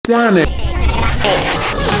Danik.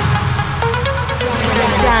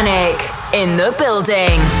 Danik in the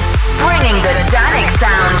building. Bringing the Danik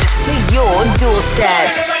sound to your doorstep.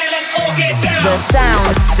 The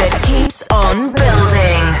sound that keeps on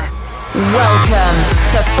building. Welcome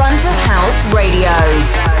to Front of House Radio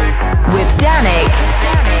with Danik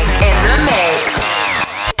in the mix.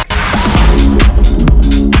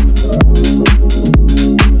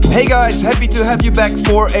 Hey guys, happy to have you back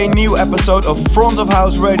for a new episode of Front of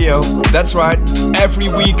House Radio. That's right, every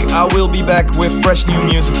week I will be back with fresh new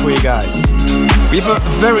music for you guys. We have a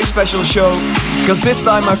very special show, because this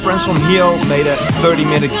time my friends from Hio made a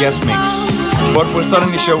 30-minute guest mix. But we're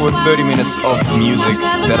starting the show with 30 minutes of music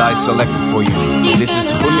that I selected for you. This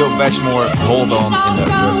is Julio Bashmore, Hold On, in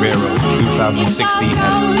the Rivero 2016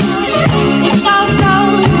 edit. It's all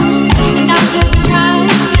frozen, and I'm just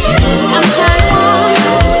trying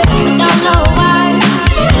I don't know why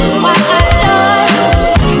I thought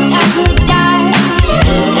I could die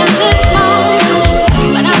in this moment,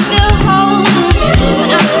 but I'm still holding,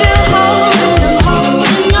 I'm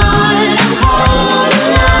holding on.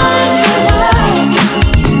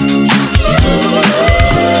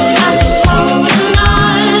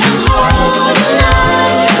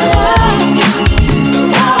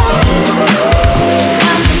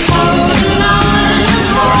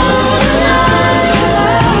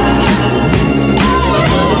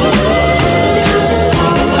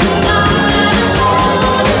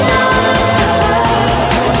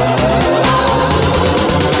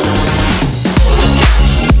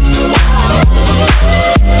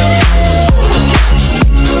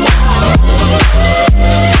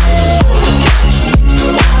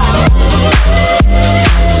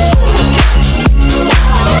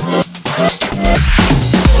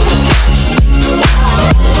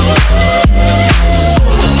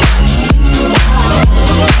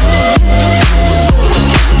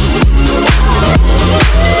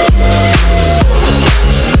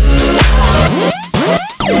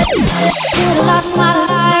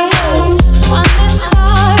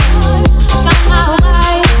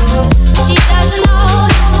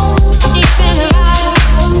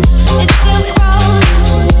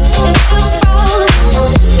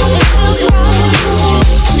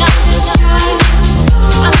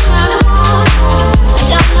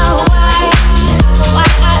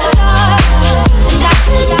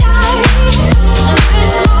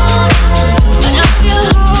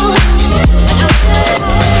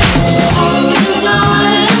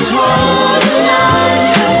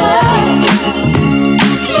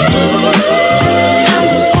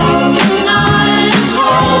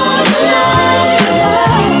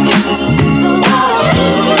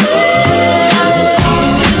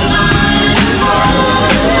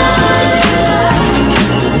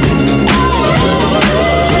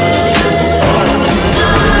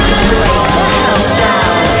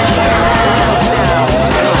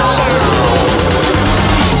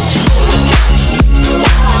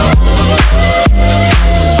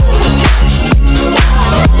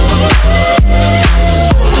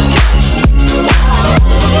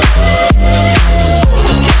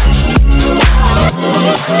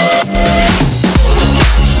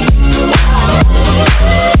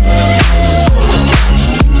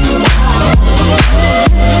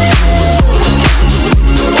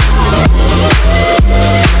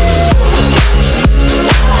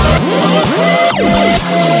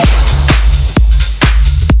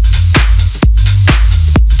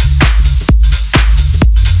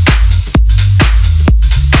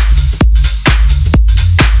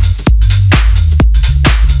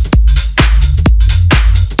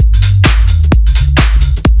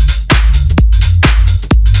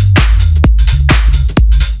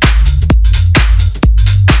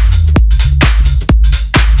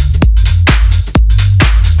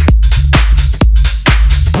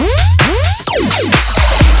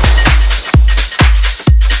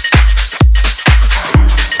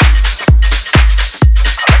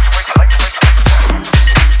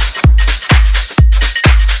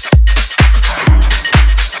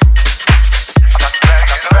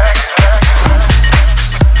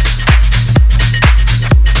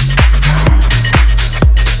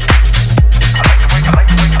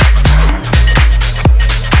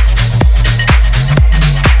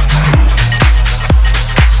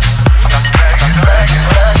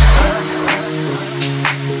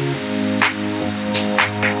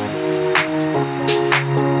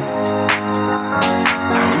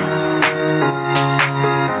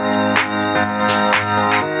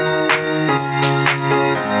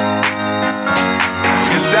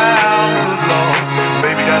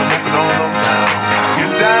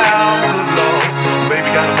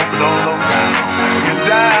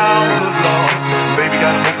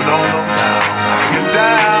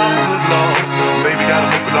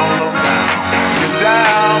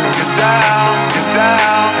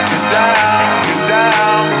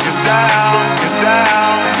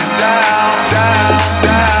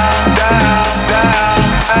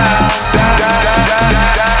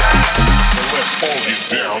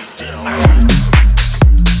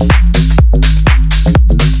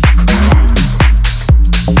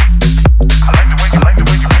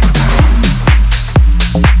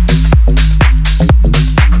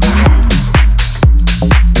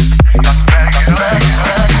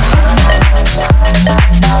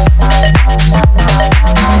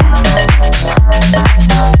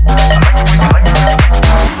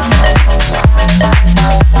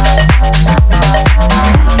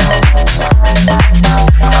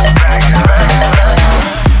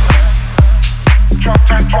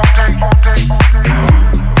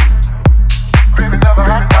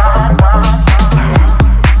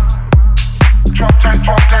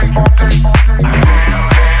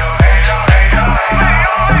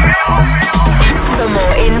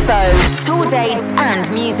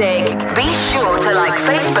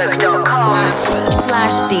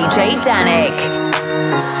 Facebook.com/DJ Danik.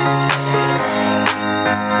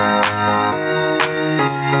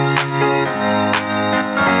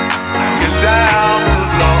 Down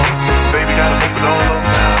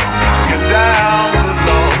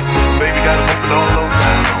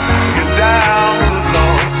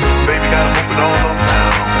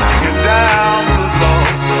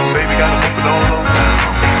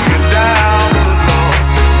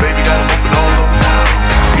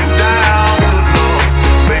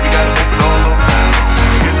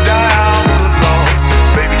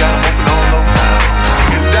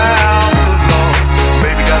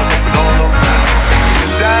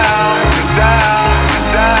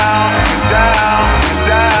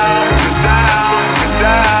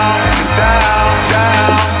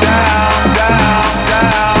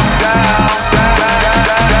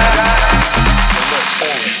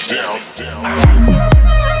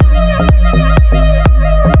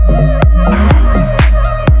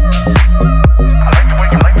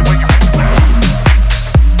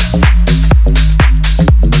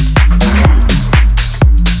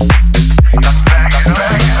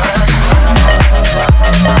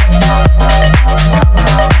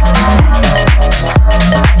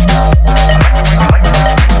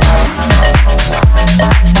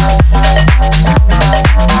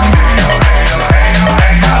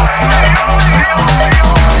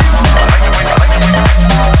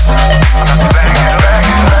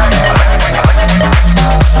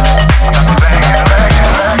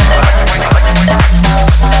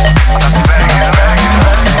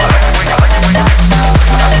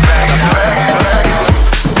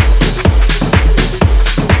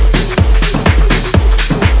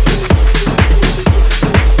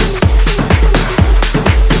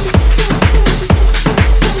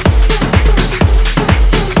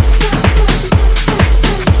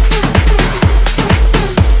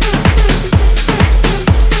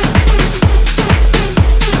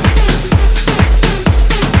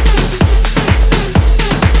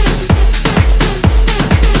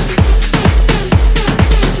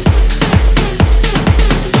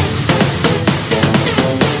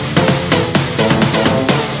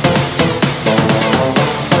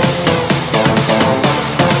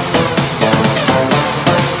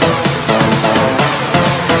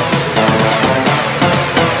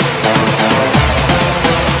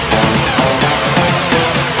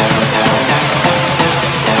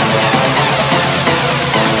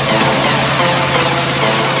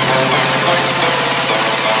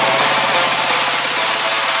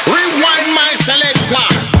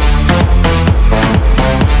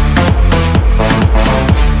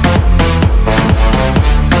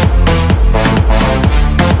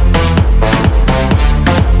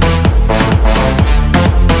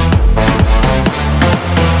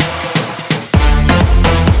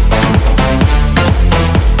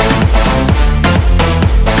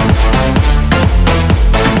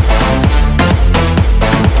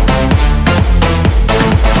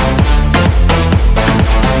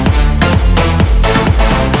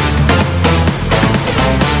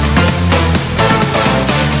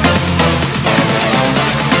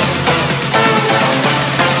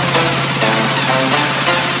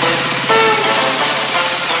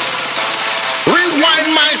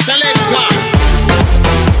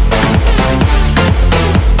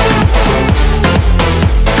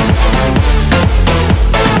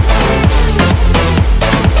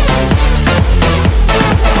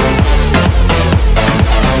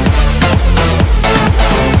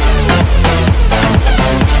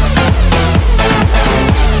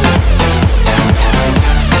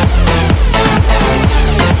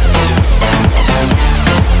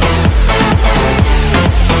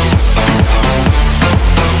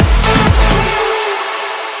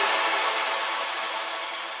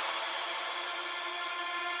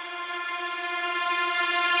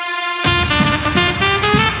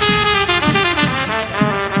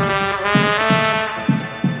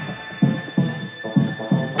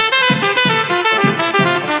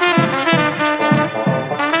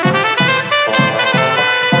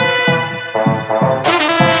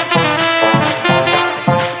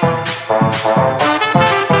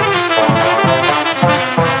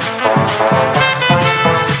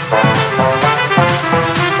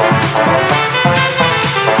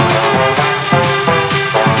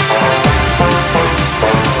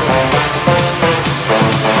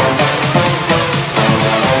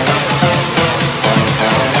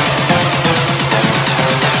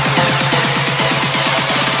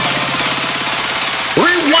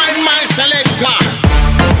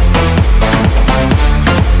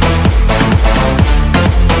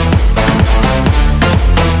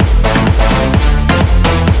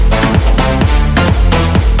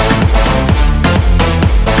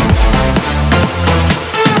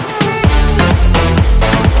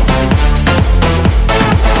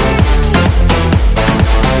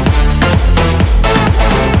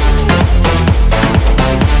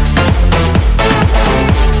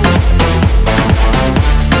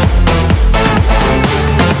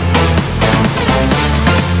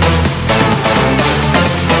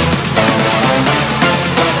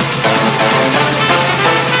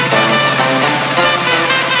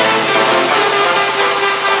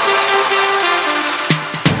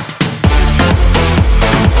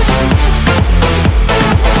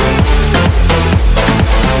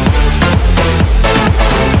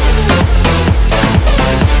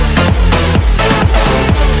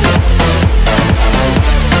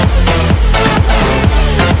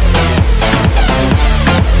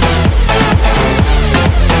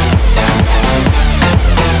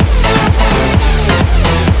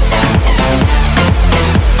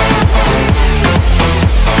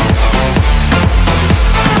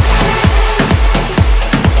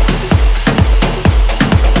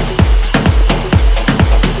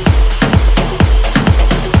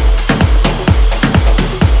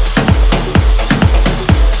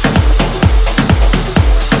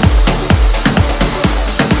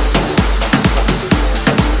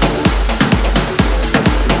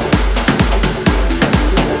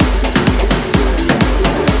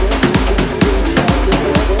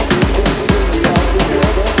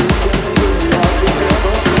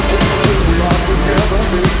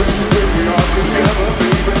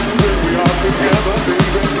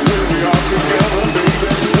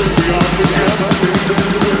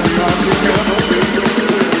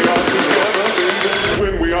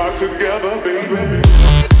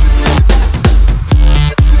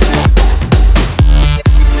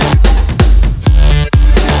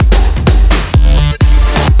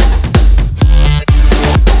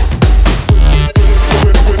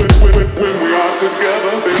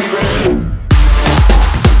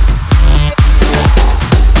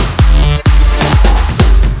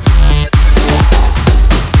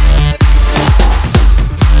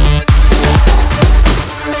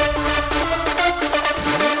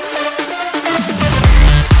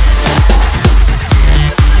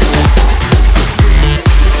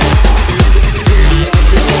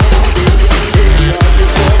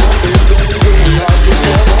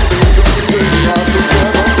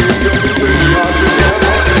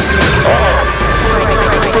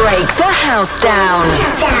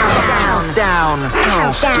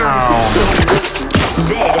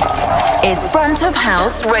Front of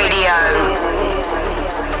House Radio.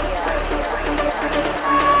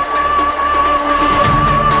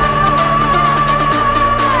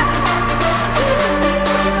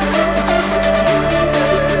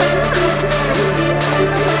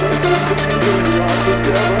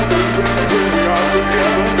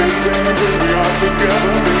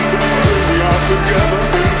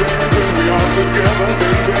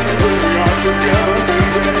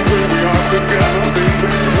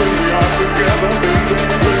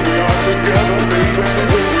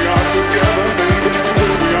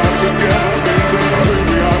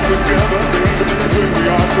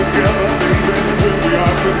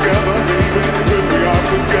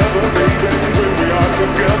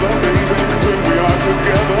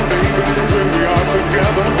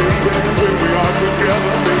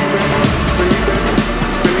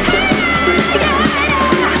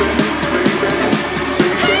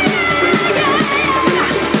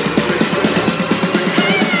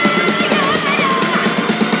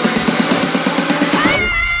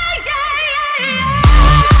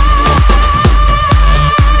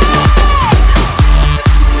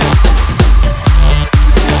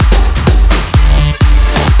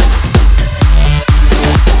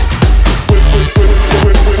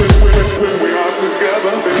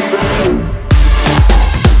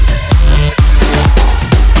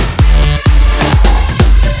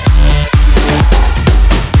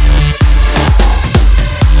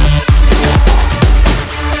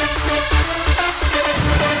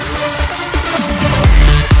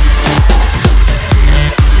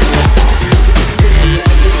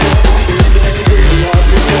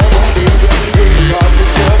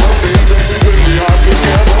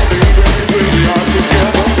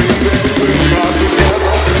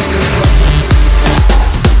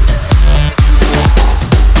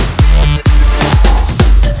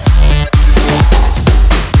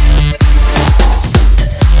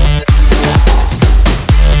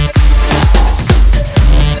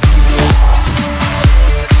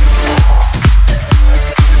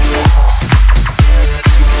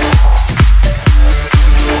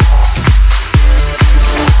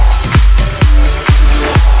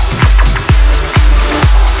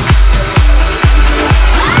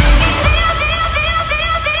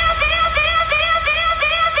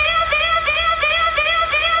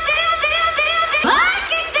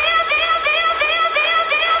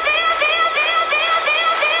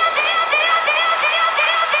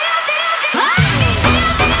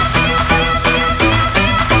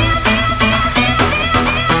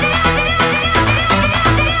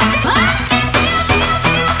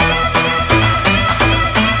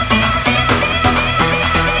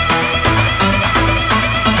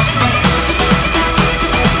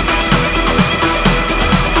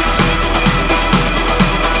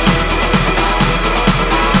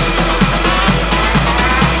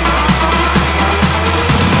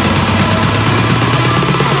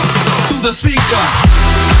 The speaker.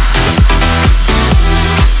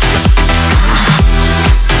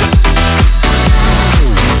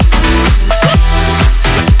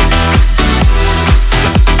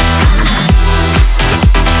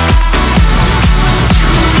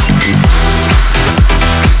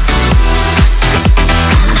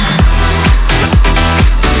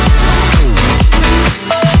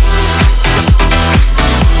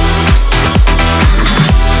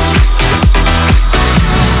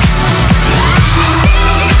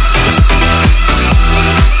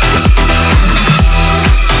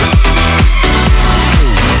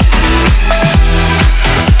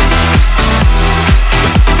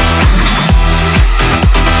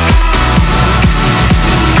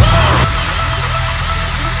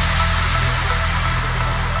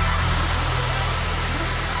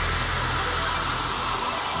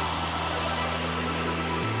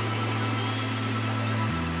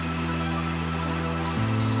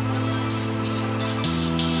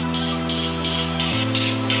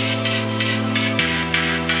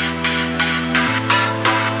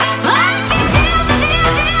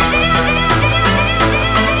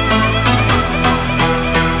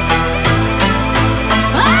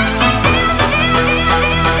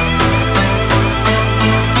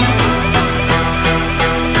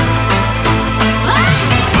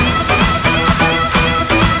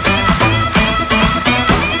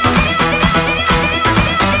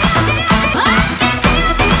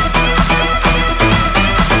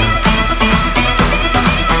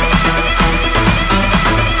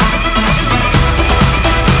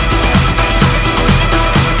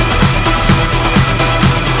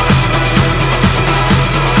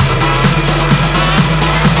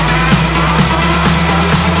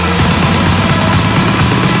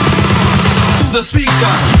 The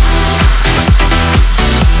speaker.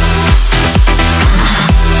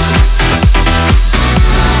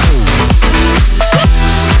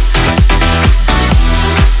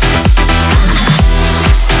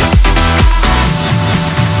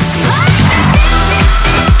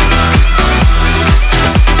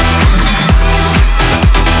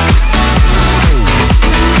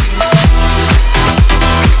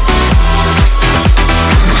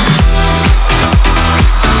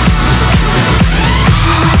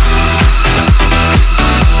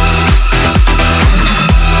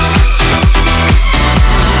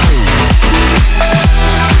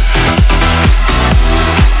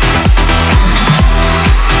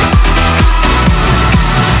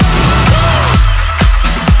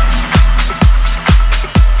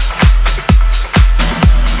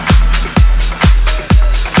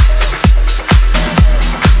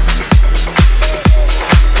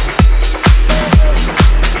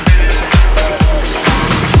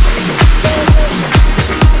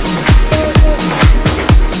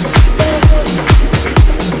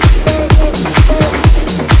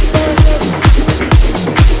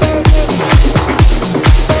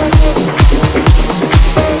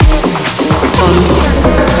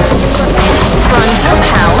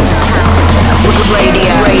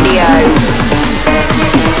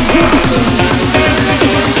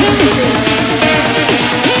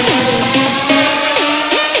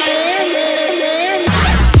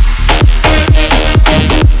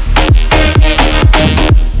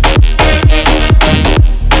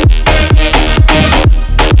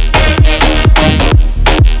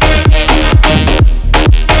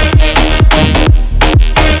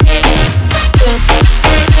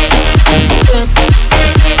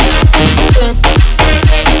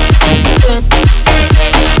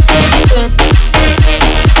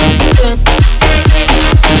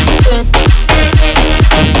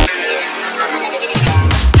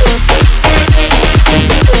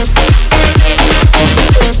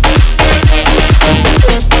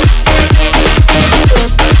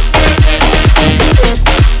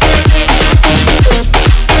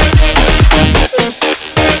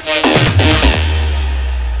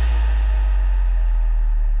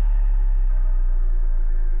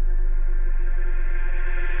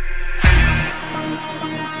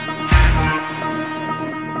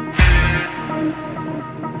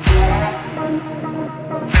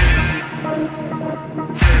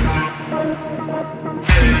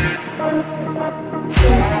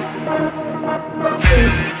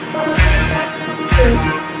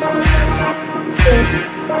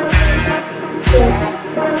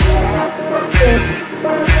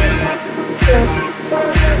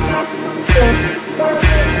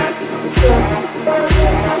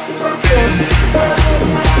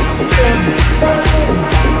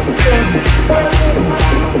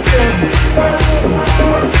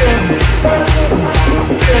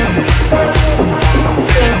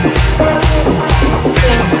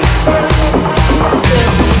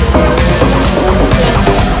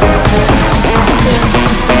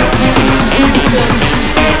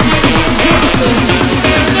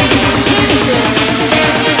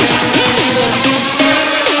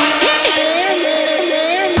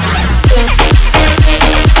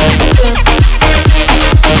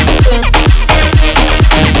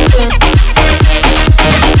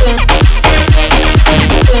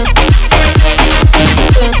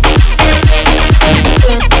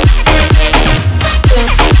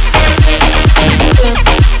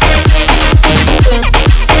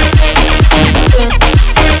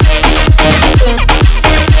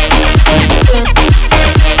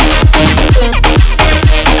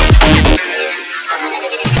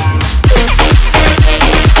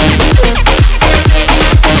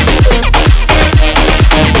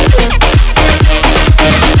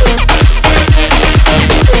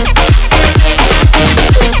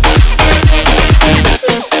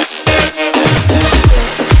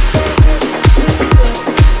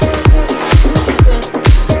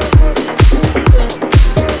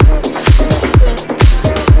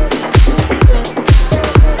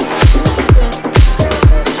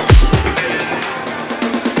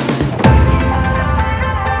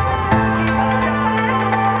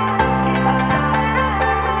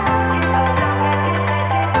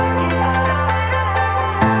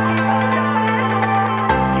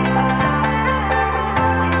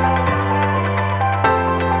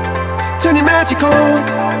 Turn your magic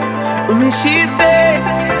on with me, she'd say.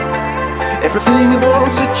 Everything you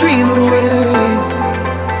want to dream away.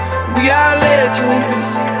 We are legends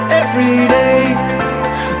every day.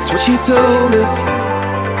 That's what she told him.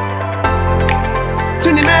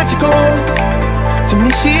 Turn your magic on. To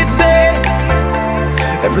me she'd say.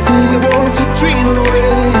 Everything you want to dream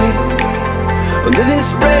away. Under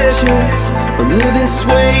this pressure, under this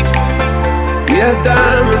weight, we are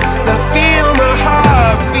diamonds. I feel my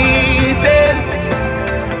heart beating.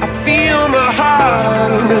 I feel my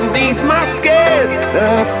heart underneath my skin.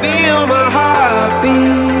 I feel my heart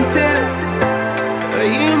beating.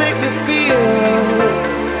 You make me feel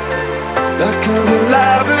like I'm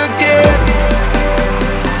alive again.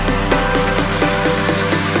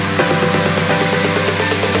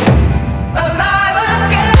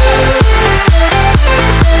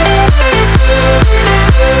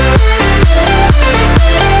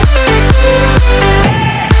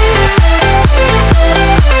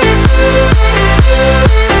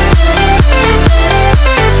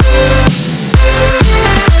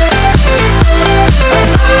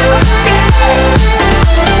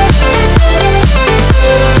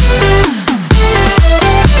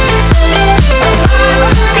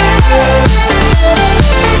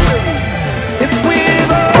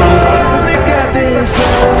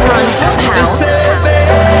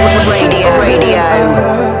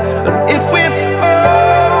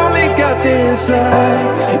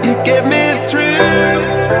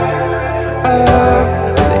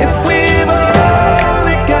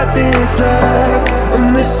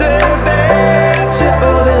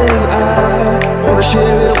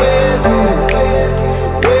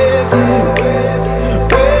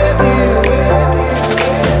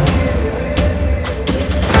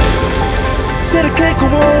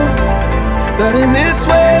 Not in this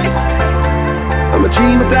way. I'm a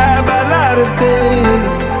dreamer, die by light of day.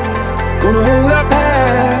 Gonna hold up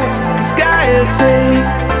half the sky and say,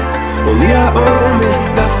 only I own me.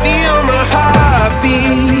 I feel my heart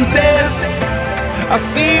beating. I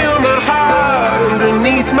feel my heart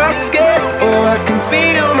underneath my skin. Oh, I can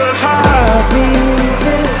feel my heart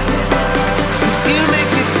beating. 'Cause you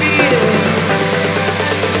make me feel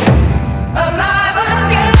alive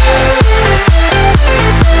again.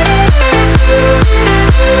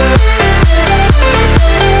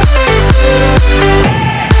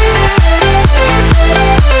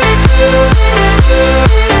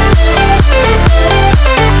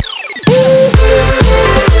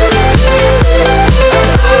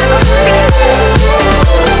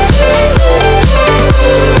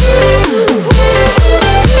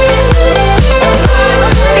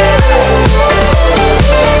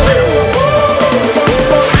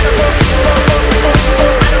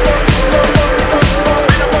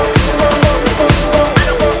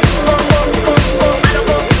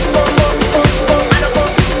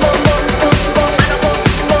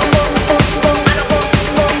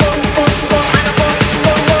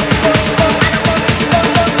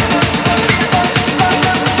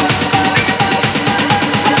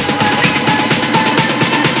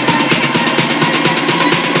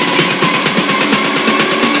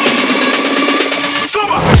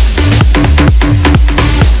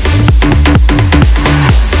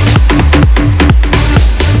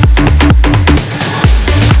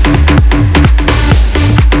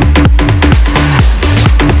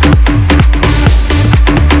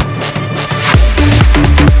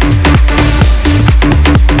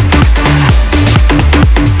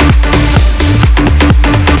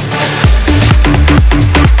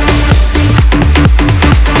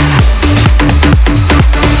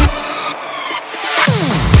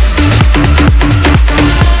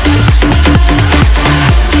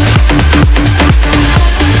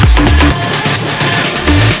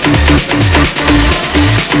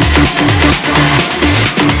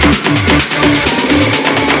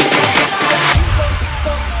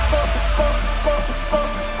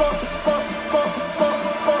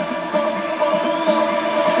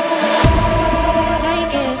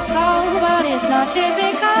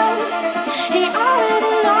 typical. He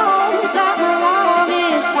already knows that my love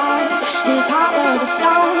is fine. His heart was a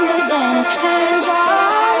stone, but then his hands were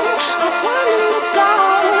on. I turned him to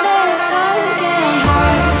gold and it took him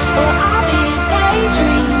hard. Well, I'll be a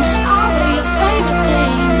daydream, I'll be your favorite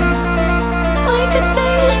thing. We could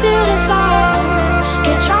be beautiful,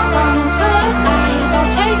 get drunk on a good night.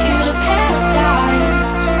 I'll take you to paradise.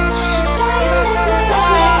 Say you never let me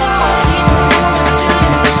go. Deep in the woods I can feel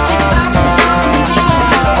you. Take it back to the top and be my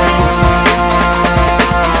highway.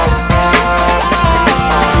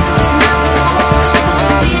 It's not the whole first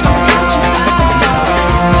we'll be on the country ride.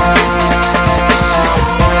 Say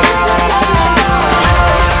you never let me go.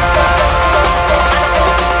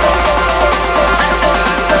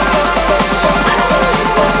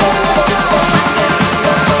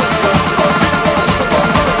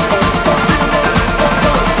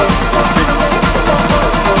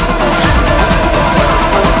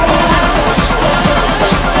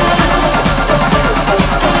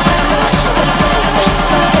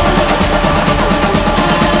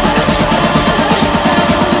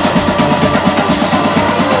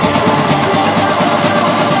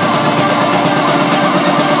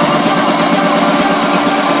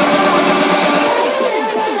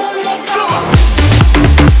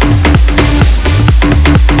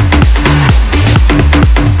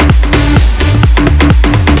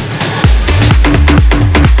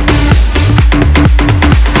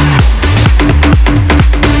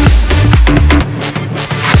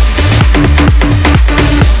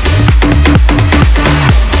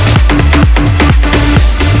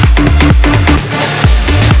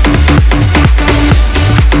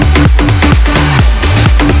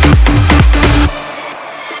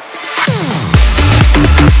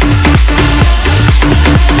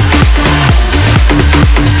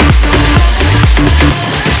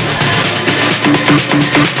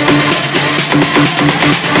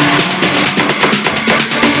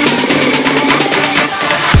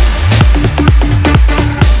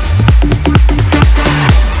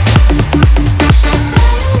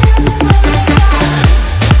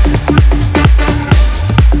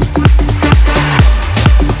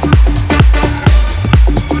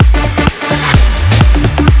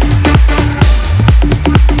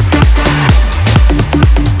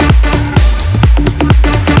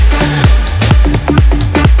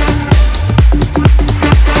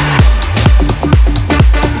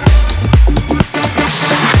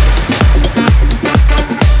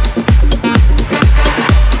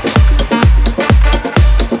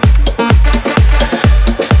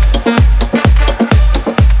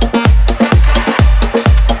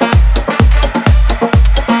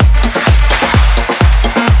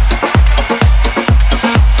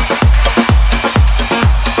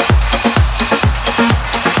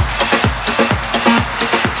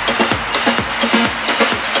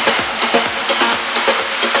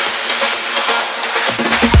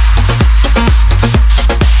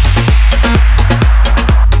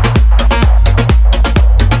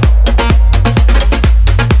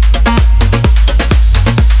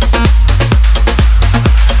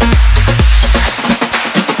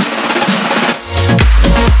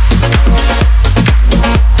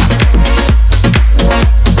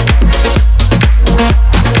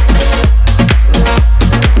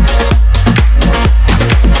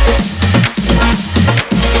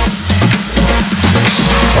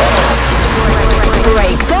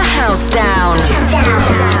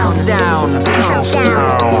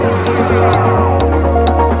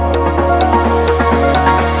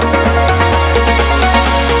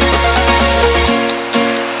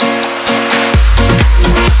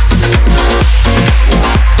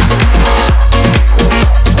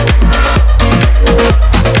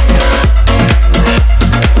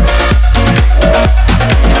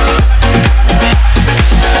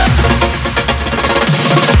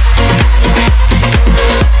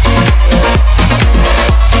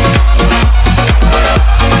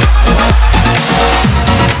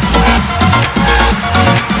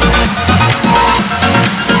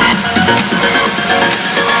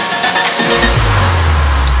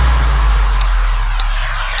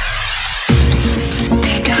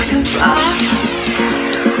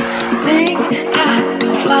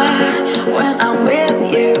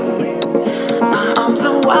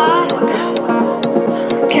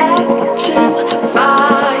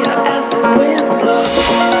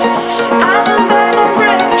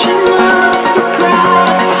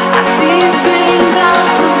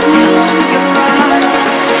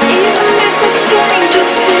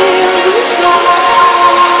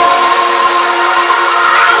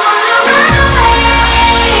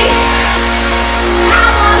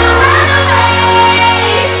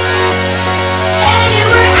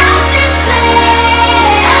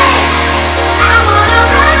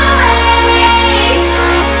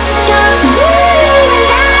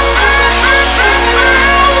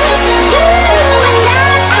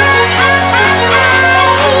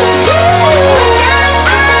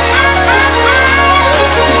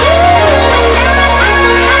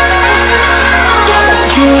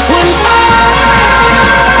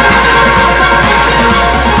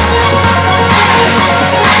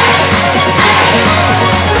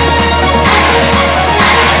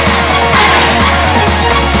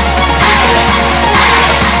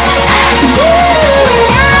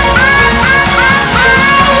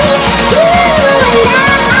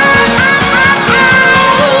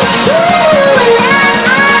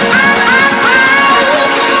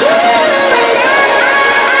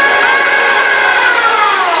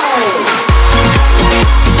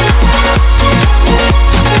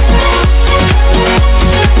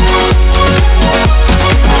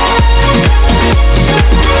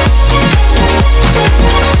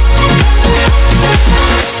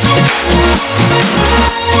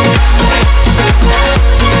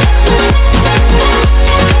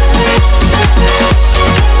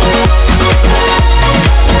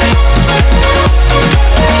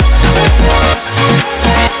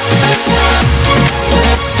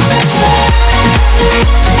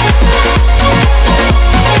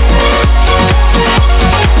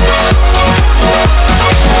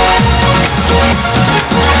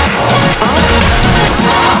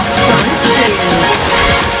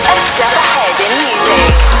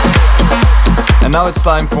 And now it's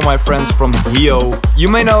time for my friends from Hio.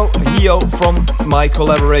 You may know Hio from my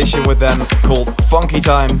collaboration with them called Funky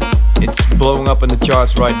Time. It's blowing up in the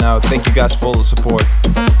charts right now. Thank you guys for all the support.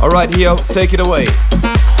 Alright Hio, take it away.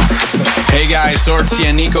 Hey guys, Orti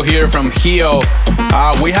and Nico here from Hio.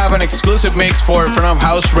 We have an exclusive mix for Front of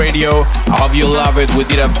House Radio. I hope you love it. We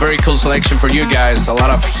did a very cool selection for you guys. A lot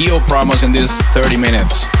of Hio promos in this 30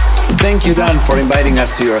 minutes. Thank you, Dan, for inviting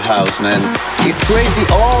us to your house, man. It's crazy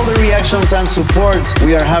all the reactions and support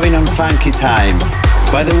we are having on Funky Time.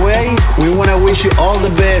 By the way, we want to wish you all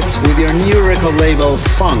the best with your new record label,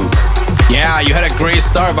 Funk. Yeah, you had a great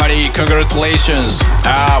start, buddy. Congratulations.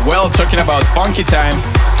 Well, talking about Funky Time,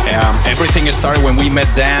 everything started when we met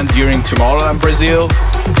Dan during Tomorrowland Brazil.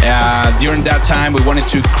 During that time, we wanted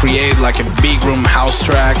to create like a big room house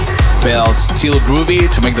track, but still groovy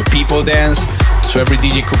to make the people dance, so every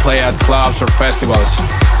DJ could play at clubs or festivals.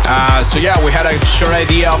 So yeah, we had a short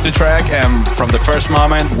idea of the track, and from the first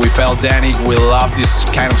moment, we felt Danny will love this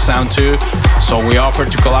kind of sound too. So we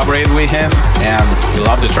offered to collaborate with him, and we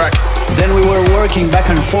loved the track. Then we were working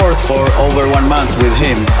back and forth for over 1 month with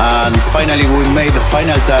him, and finally we made the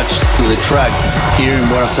final touch to the track here in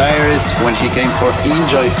Buenos Aires when he came for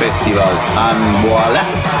Enjoy Festival, and voila,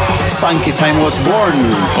 Funky Time was born.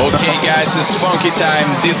 Okay guys, it's Funky Time.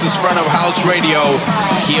 This is Front of House Radio.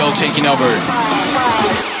 Hio taking over.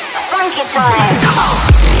 Funky Time.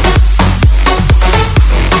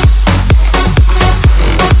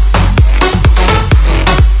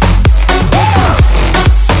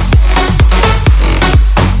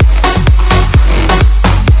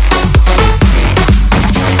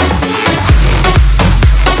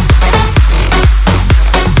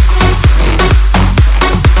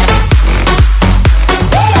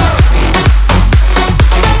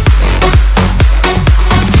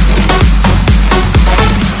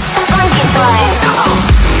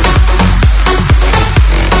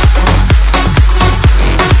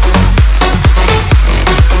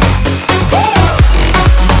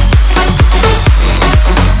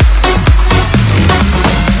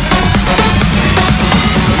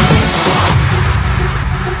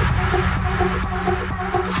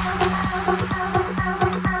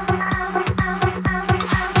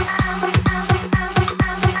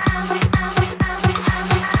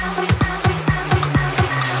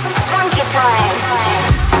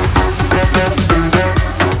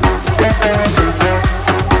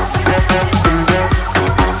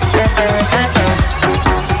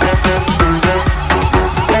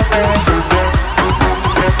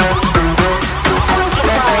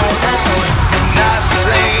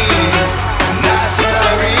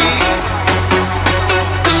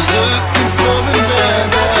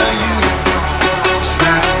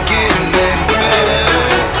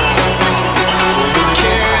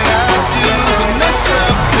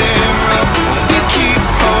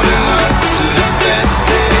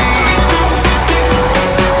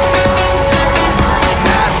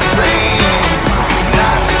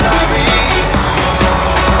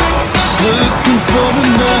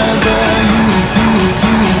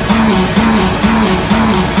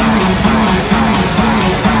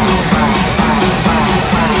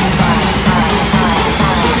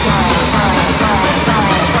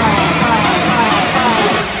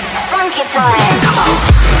 Funky Time.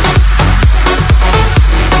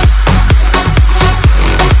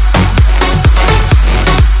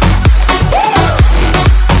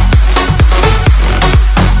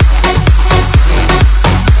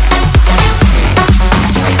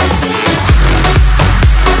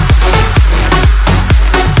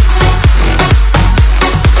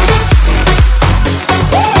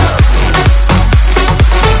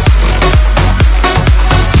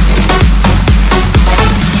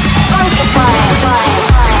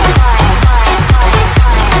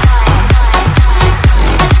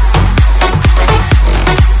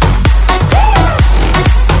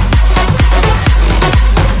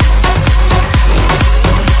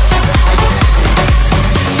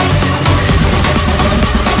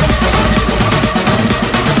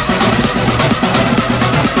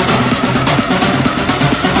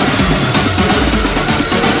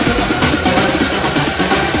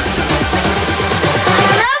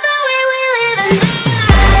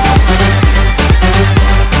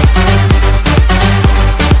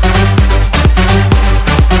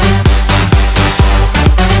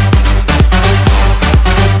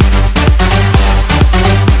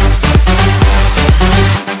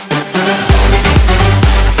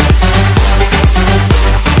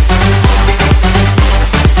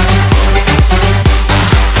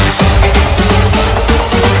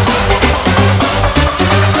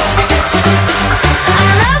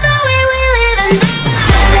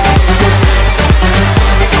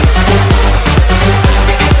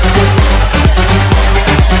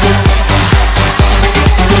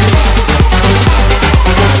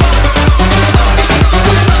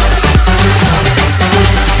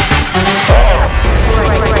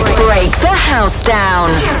 House down.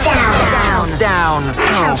 House down.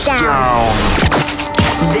 House down.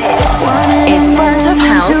 This is Front of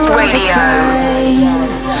House Radio.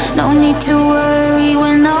 No need to worry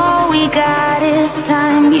when all we got is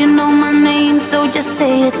time. You know my name, so just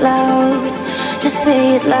say it loud. Just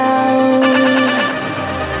say it loud.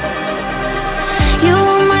 You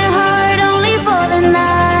want my heart only for the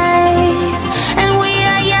night. And we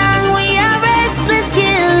are young, we are restless,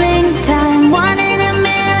 killing time. One in a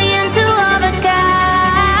million, two of a kind.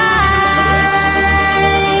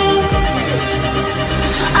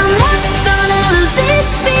 I'm not gonna lose this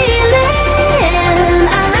feeling.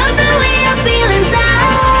 I love the way I feel inside.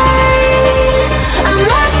 I'm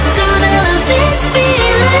not gonna lose this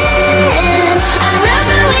feeling. I love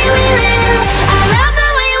the way we live. I love the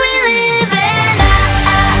way we live. And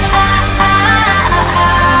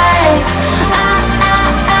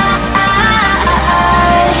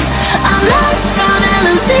I'm not gonna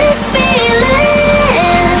lose this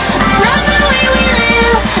feeling. I love the way we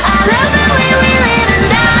live. I love the way we live and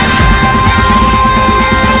die.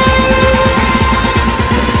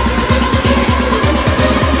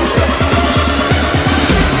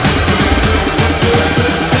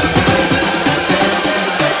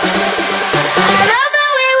 I love the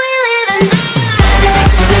way we live and die.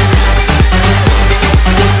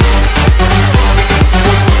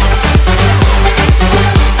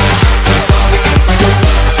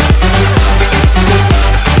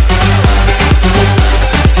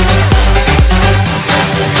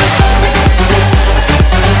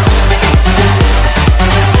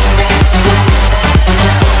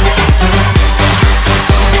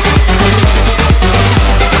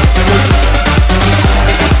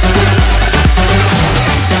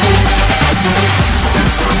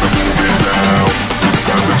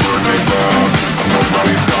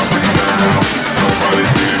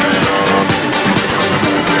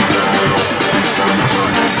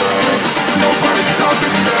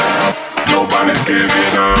 Nobody's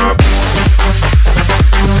giving up.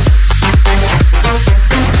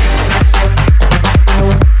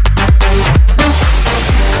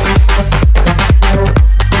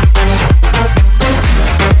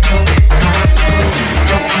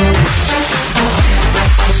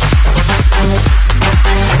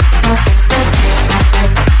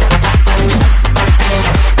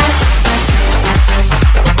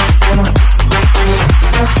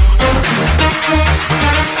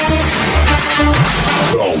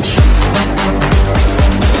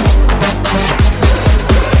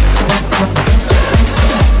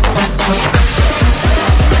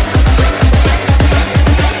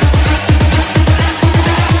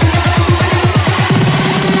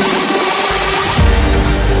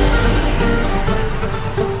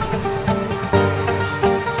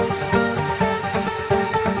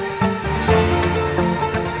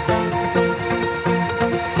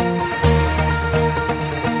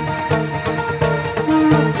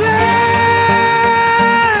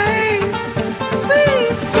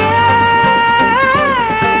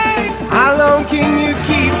 How long can you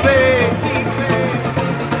keep it?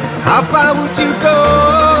 How far would you go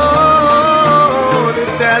to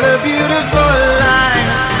tell a beautiful lie?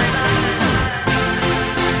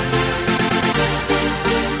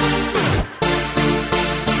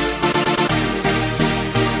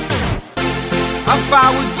 How far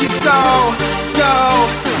would you go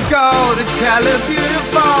to tell a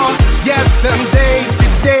beautiful yesterday,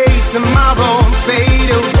 today, tomorrow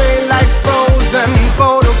fade away like frozen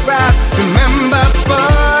photographs. Remember,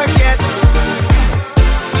 forget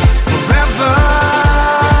forever.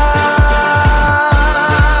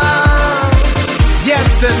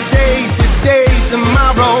 Yesterday, today,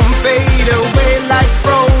 tomorrow fade away like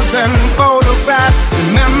frozen photographs.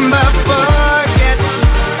 Remember, forget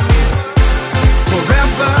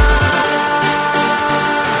forever.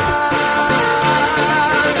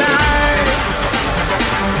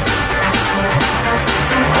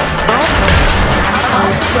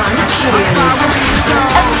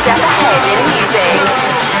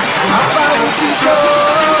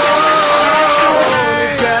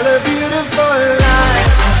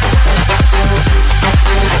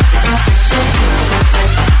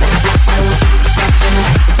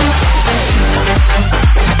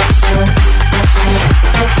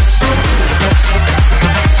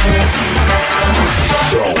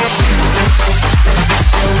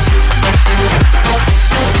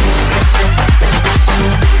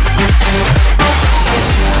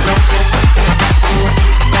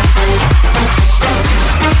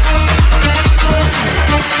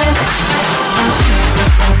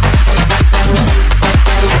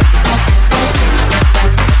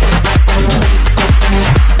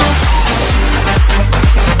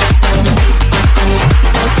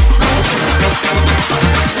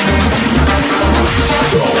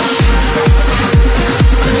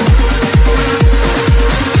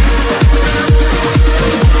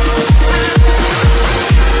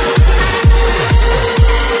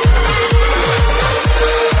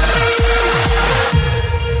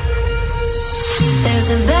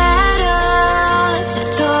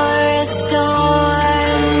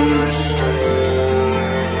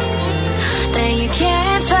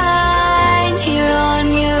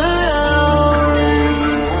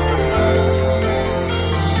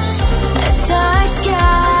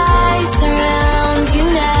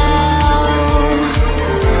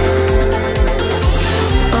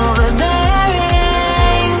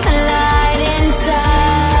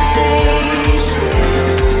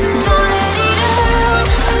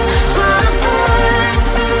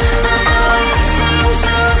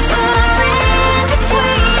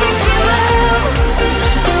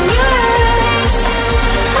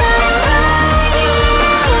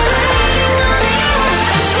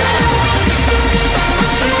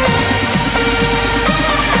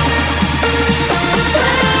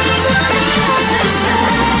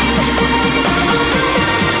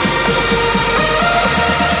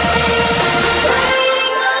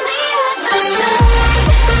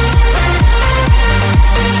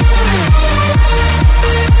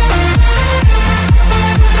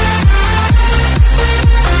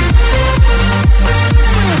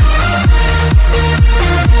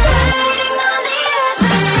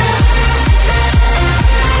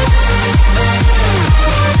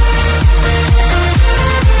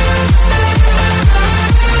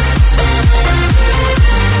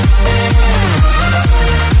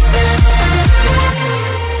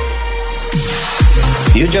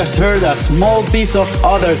 just heard a small piece of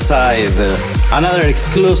Other Side, another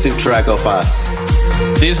exclusive track of us.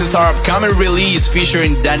 This is our upcoming release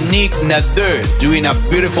featuring Danique Nader doing a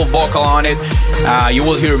beautiful vocal on it. You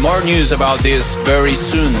will hear more news about this very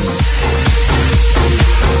soon.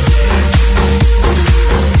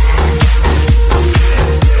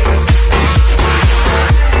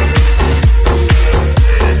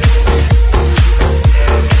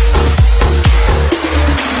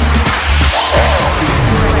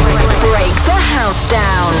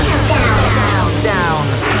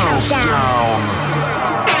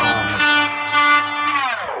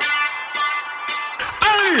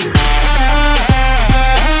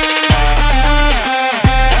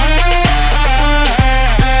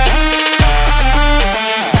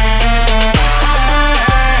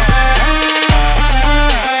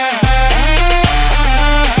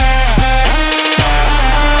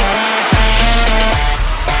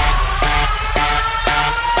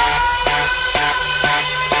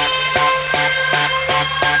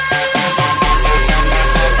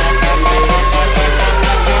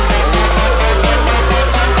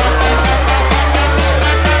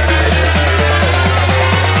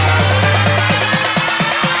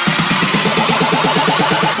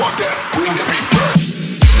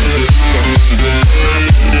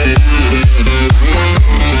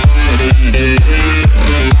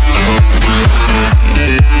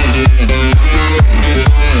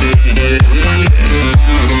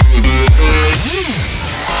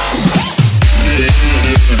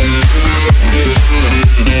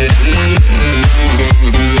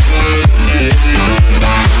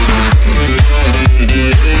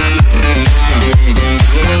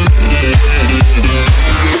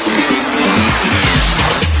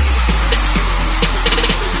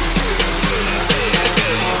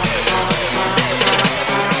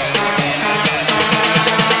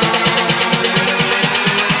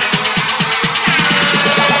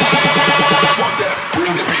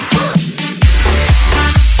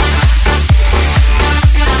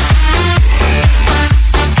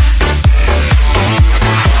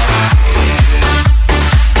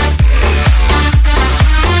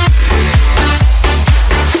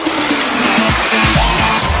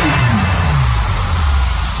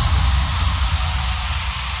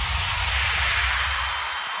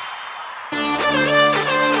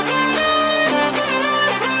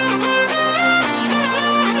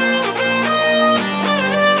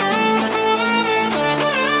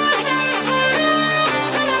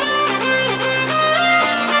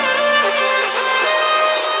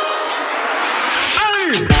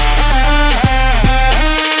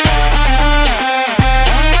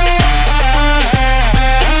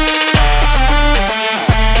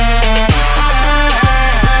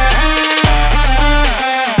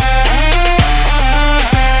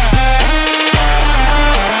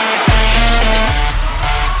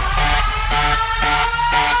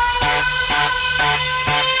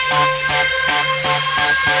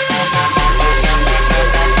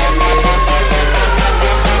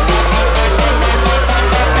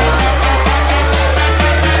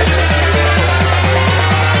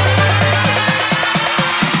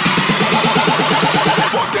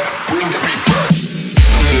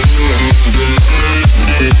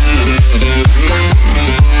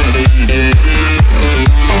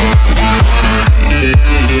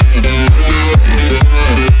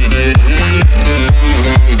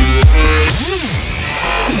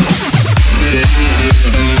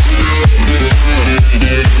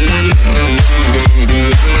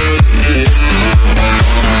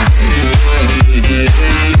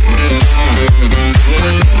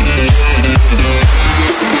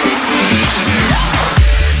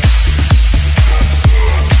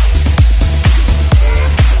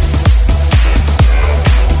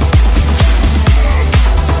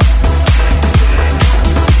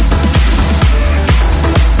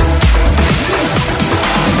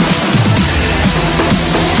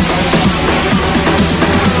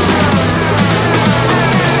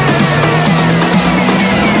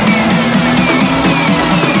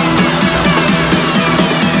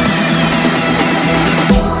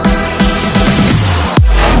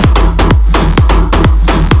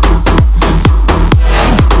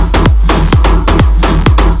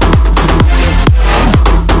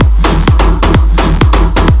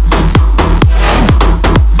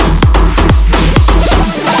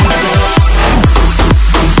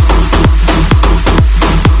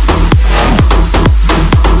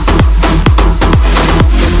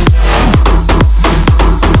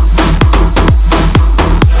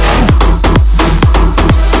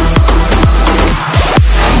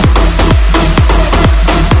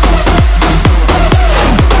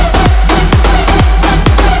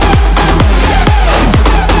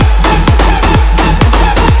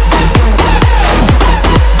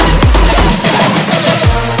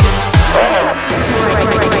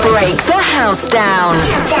 down.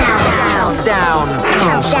 House down.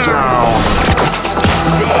 House down.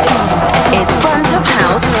 This is Front of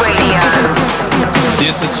House Radio.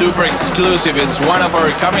 This is super exclusive. It's one of our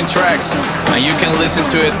coming tracks, and you can listen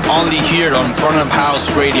to it only here on Front of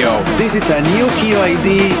House Radio. This is a new Hio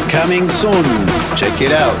ID coming soon. Check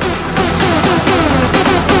it out.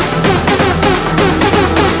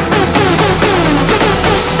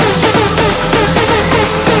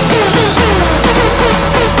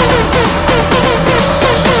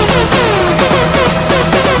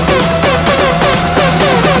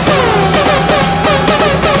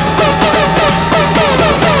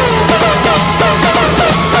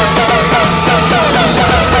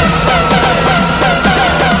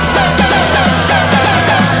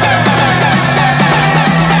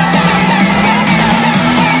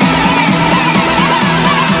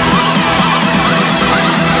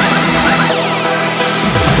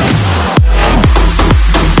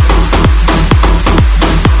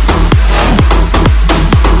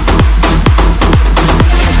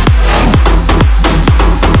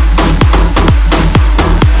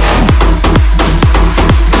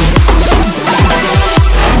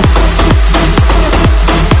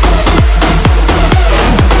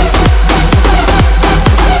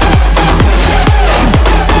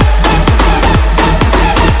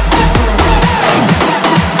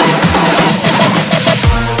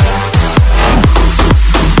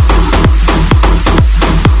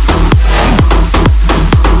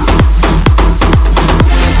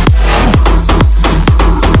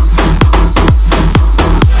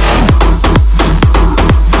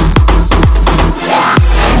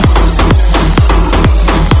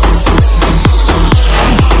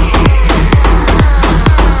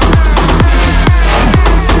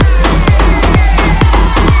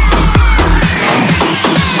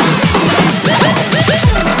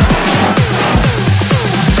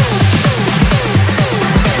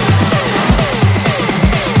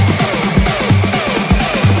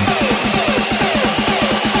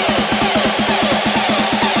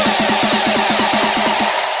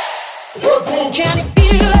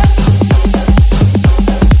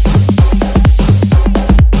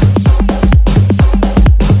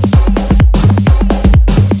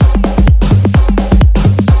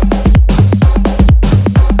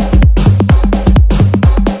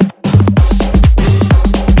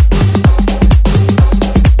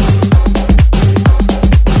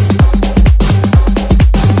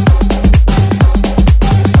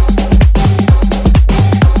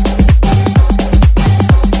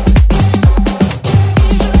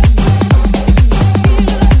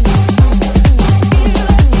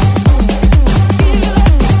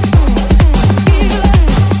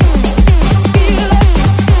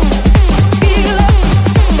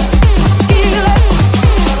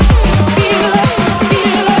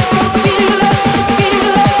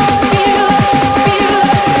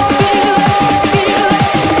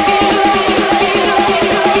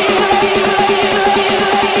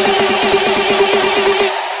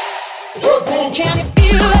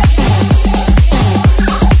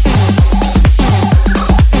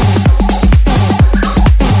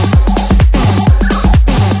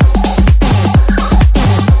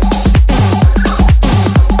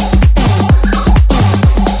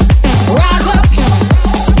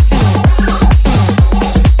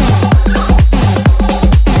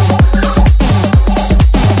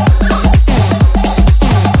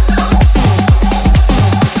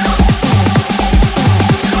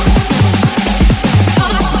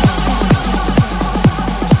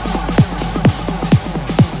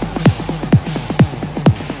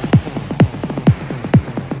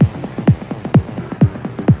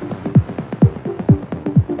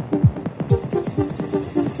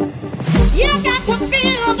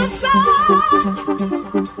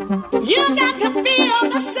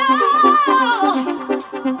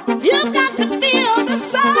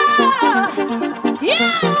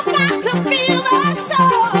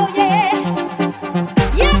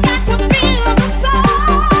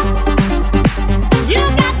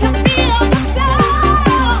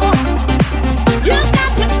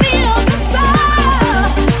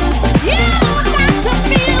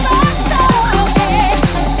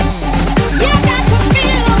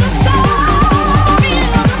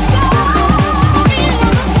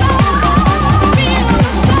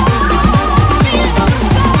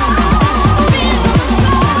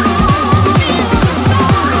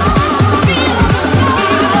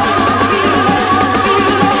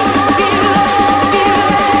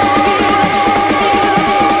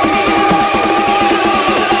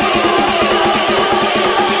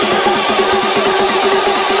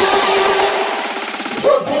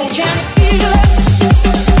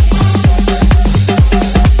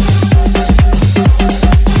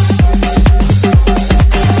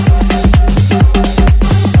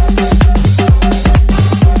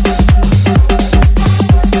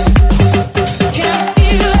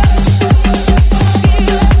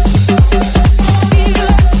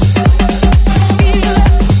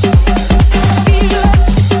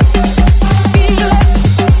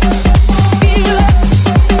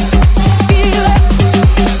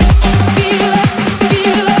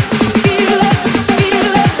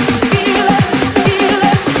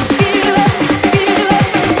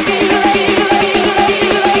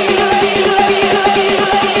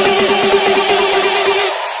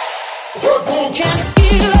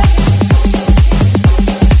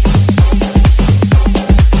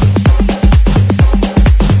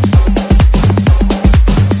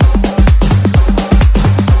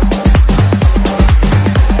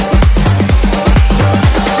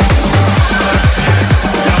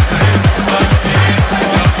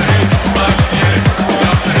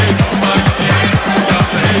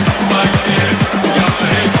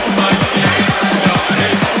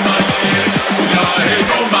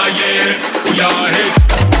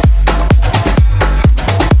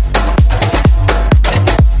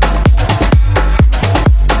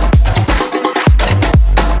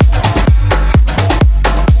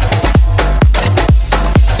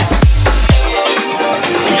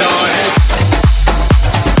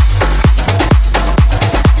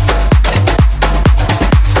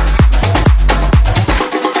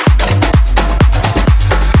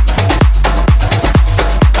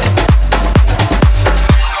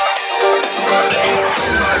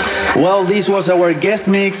 Well, this was our guest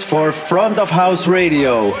mix for Front of House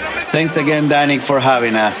Radio. Thanks again, Danik, for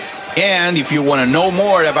having us. And if you want to know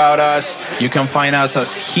more about us, you can find us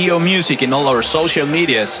as Hio Music in all our social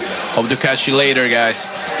medias. Hope to catch you later, guys.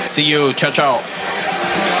 See you. Ciao, ciao.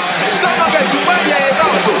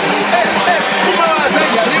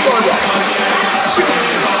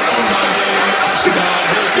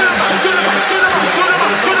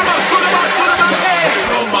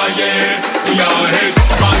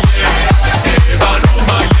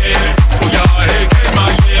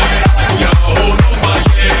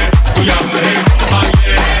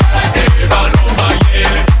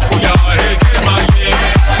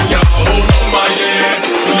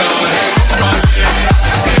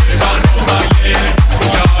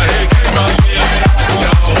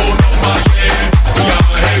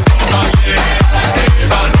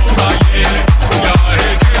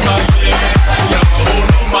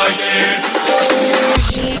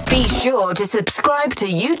 To subscribe to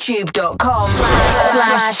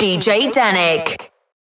youtube.com/DJ Danik.